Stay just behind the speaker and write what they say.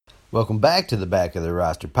Welcome back to the Back of the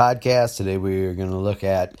Roster podcast. Today we are going to look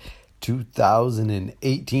at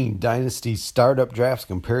 2018 Dynasty startup drafts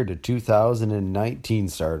compared to 2019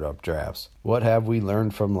 startup drafts. What have we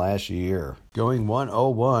learned from last year? Going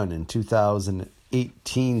 101 in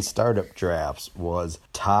 2018 startup drafts was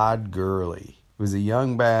Todd Gurley. He was a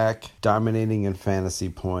young back, dominating in fantasy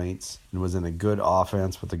points, and was in a good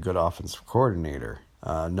offense with a good offensive coordinator.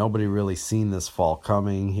 Nobody really seen this fall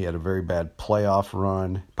coming. He had a very bad playoff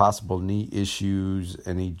run, possible knee issues,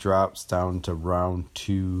 and he drops down to round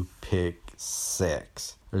 2, pick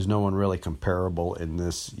 6. There's no one really comparable in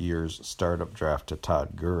this year's startup draft to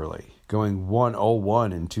Todd Gurley. Going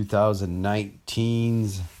 101 in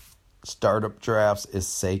 2019's startup drafts is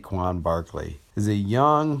Saquon Barkley. He's a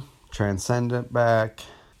young, transcendent back.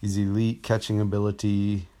 He's elite catching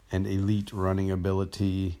ability and elite running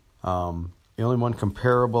ability. The only one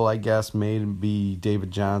comparable, I guess, may be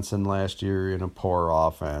David Johnson last year in a poor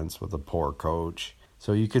offense with a poor coach.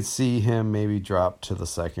 So you could see him maybe drop to the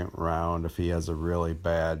second round if he has a really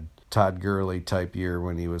bad Todd Gurley type year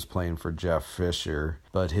when he was playing for Jeff Fisher.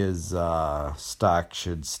 But his stock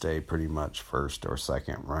should stay pretty much first or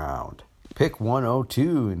second round. Pick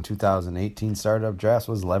 102 in 2018 startup drafts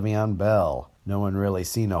was Le'Veon Bell. No one really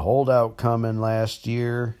seen a holdout coming last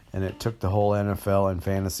year, and it took the whole NFL and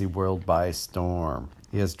fantasy world by storm.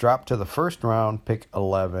 He has dropped to the first round, pick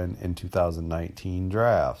 11 in 2019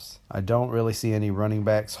 drafts. I don't really see any running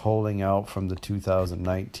backs holding out from the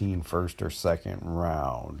 2019 first or second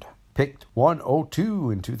round. Picked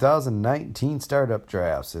 102 in 2019 startup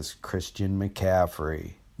drafts is Christian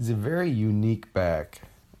McCaffrey. He's a very unique back,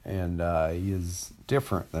 and he is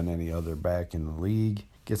different than any other back in the league.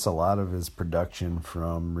 Gets a lot of his production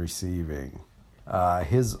from receiving.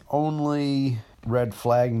 His only red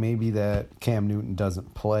flag may be that Cam Newton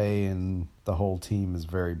doesn't play and the whole team is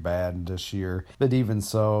very bad this year. But even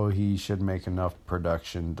so, he should make enough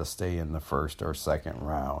production to stay in the first or second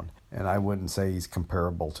round. And I wouldn't say he's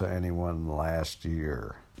comparable to anyone last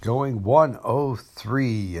year. Going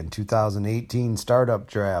 103 in 2018 startup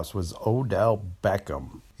drafts was Odell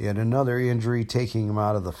Beckham. He had another injury taking him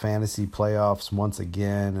out of the fantasy playoffs once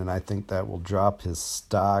again, and I think that will drop his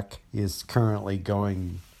stock. He is currently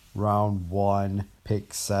going round 1,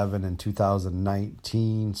 pick 7 in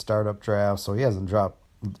 2019 startup draft, so he hasn't dropped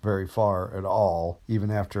very far at all, even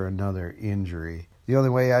after another injury. The only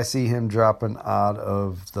way I see him dropping out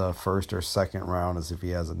of the first or second round is if he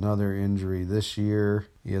has another injury this year.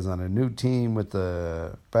 He is on a new team with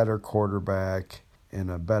a better quarterback and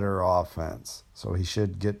a better offense, so he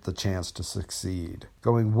should get the chance to succeed.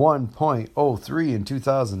 Going 1.03 in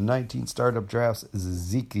 2019 startup drafts is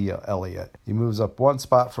Ezekiel Elliott. He moves up one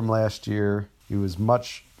spot from last year. He was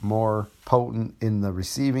much more potent in the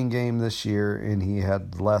receiving game this year, and he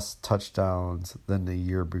had less touchdowns than the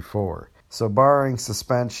year before. So barring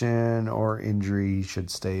suspension or injury, he should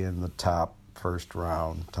stay in the top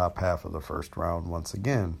half of the first round once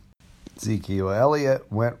again. Ezekiel Elliott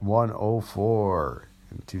went 104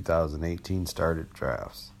 in 2018 startup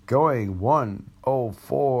drafts. Going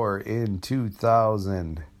 104 in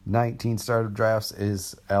 2019 startup drafts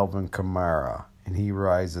is Alvin Kamara, and he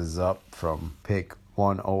rises up from pick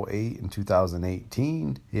 108 in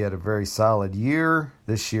 2018. He had a very solid year.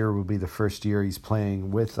 This year will be the first year he's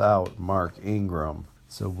playing without Mark Ingram,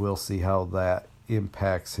 so we'll see how that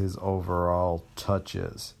impacts his overall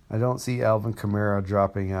touches. I don't see Alvin Kamara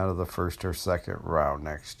dropping out of the first or second round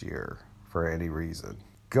next year for any reason.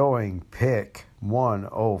 Going pick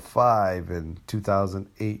 105 in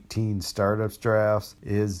 2018 startups drafts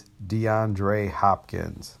is DeAndre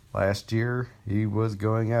Hopkins. Last year, he was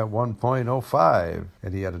going at 1.05,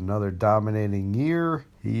 and he had another dominating year.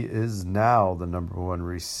 He is now the number one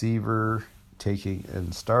receiver taking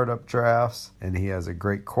in startup drafts, and he has a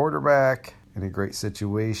great quarterback in a great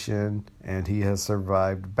situation, and he has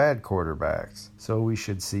survived bad quarterbacks. So we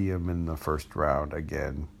should see him in the first round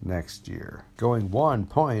again next year. Going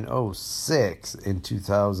 1.06 in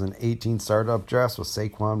 2018 startup drafts was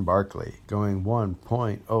Saquon Barkley. Going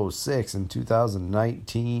 1.06 in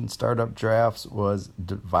 2019 startup drafts was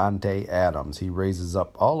Davante Adams. He raises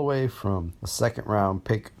up all the way from the second round,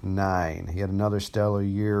 pick 9. He had another stellar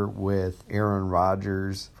year with Aaron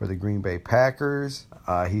Rodgers for the Green Bay Packers.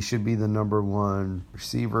 He should be the number one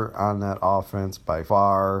receiver on that offense by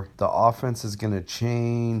far. The offense is going to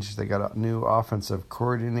change. They got a new offensive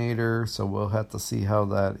coordinator, so we'll have to see how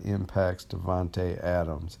that impacts Davante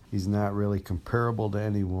Adams. He's not really comparable to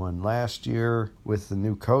anyone last year. With the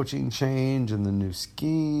new coaching change and the new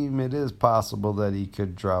scheme, it is possible that he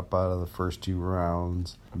could drop out of the first 2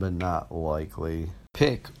 rounds, but not likely.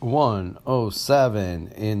 Pick 107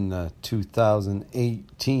 in the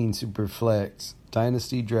 2018 Superflex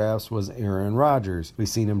Dynasty drafts was Aaron Rodgers. We've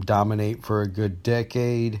seen him dominate for a good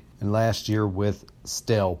decade, and last year with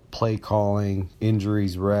stale play calling,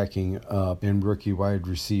 injuries racking up, and rookie wide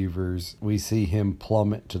receivers, we see him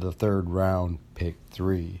plummet to the third round, pick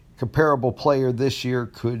 3. Comparable player this year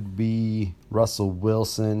could be Russell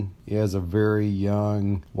Wilson. He has a very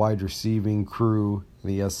young wide receiving crew.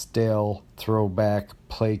 He has stale throwback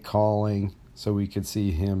play calling, so we could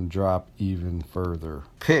see him drop even further.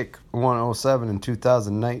 Pick 107 in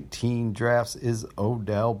 2019 drafts is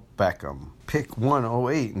Odell Beckham. Pick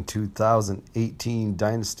 108 in 2018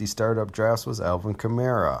 Dynasty Startup drafts was Alvin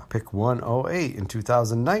Kamara. Pick 108 in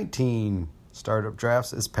 2019 Startup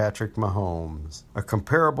drafts is Patrick Mahomes. A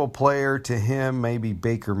comparable player to him may be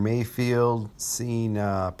Baker Mayfield. Seen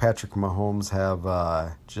Patrick Mahomes have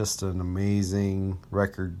just an amazing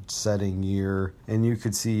record-setting year. And you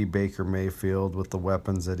could see Baker Mayfield with the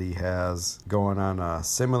weapons that he has going on a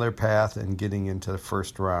similar path and getting into the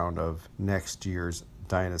first round of next year's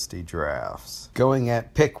Dynasty drafts. Going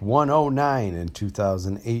at pick 109 in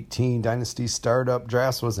 2018 Dynasty Startup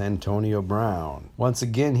drafts was Antonio Brown. Once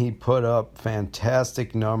again, he put up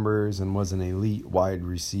fantastic numbers and was an elite wide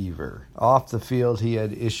receiver. Off the field, he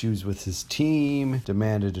had issues with his team,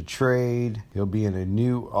 demanded a trade. He'll be in a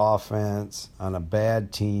new offense on a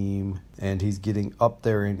bad team, and he's getting up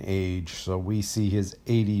there in age, so we see his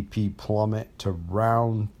ADP plummet to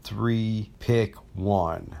round 3, pick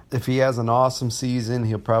 1. If he has an awesome season,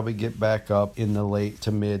 he'll probably get back up in the late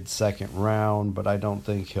to mid second round, but I don't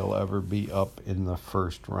think he'll ever be up in the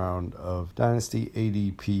first round of Dynasty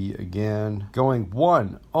ADP again. Going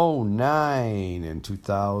 109 in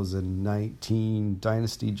 2019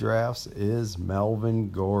 Dynasty drafts is Melvin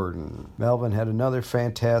Gordon. Melvin had another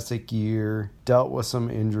fantastic year, dealt with some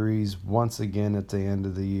injuries once again at the end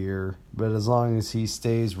of the year, but as long as he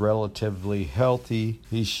stays relatively healthy,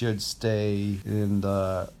 he should stay in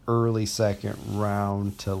the early second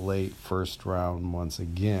round to late first round once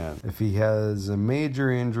again. If he has a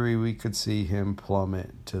major injury, we could see him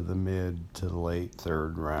plummet to the mid to late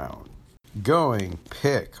third round. Going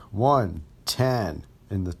pick 110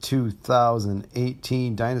 in the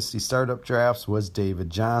 2018 Dynasty Startup drafts was David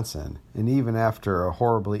Johnson. And even after a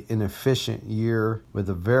horribly inefficient year with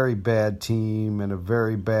a very bad team and a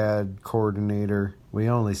very bad coordinator, we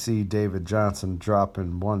only see David Johnson drop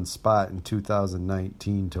in one spot in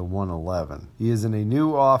 2019 to 111. He is in a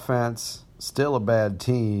new offense, still a bad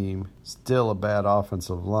team, still a bad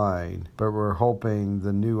offensive line, but we're hoping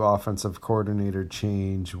the new offensive coordinator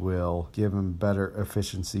change will give him better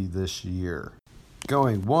efficiency this year.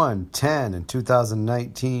 Going 110 in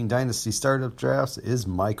 2019 Dynasty Startup drafts is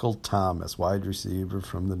Michael Thomas, wide receiver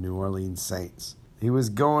from the New Orleans Saints. He was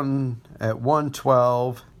going at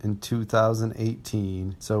 112 in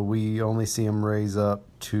 2018, so we only see him raise up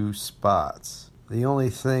 2 spots. The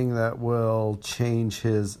only thing that will change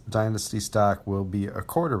his dynasty stock will be a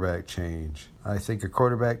quarterback change. I think a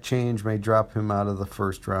quarterback change may drop him out of the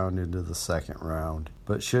first round into the second round,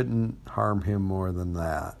 but shouldn't harm him more than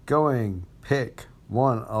that. Going pick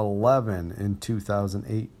 111 in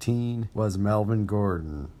 2018 was Melvin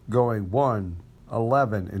Gordon. Going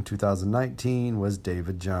 111 in 2019 was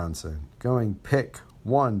David Johnson. Going pick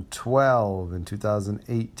 112 in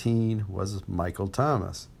 2018 was Michael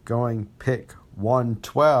Thomas. Going pick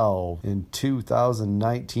 112 in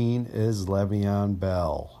 2019 is Le'Veon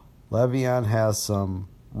Bell. Le'Veon has some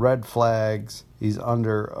red flags. He's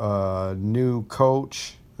under a new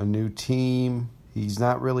coach, a new team. He's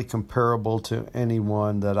not really comparable to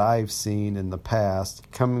anyone that I've seen in the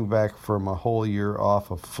past. Coming back from a whole year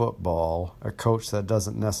off of football, a coach that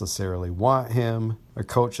doesn't necessarily want him, a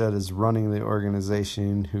coach that is running the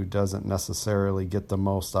organization who doesn't necessarily get the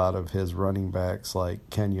most out of his running backs like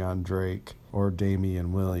Kenyon Drake or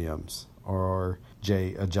Damian Williams or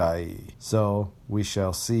Jay Ajayi. So we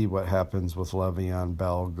shall see what happens with Le'Veon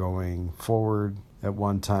Bell going forward. At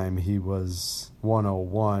one time, he was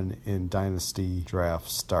 101 in Dynasty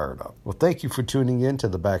Draft Startup. Well, thank you for tuning in to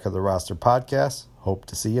the Back of the Roster podcast. Hope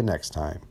to see you next time.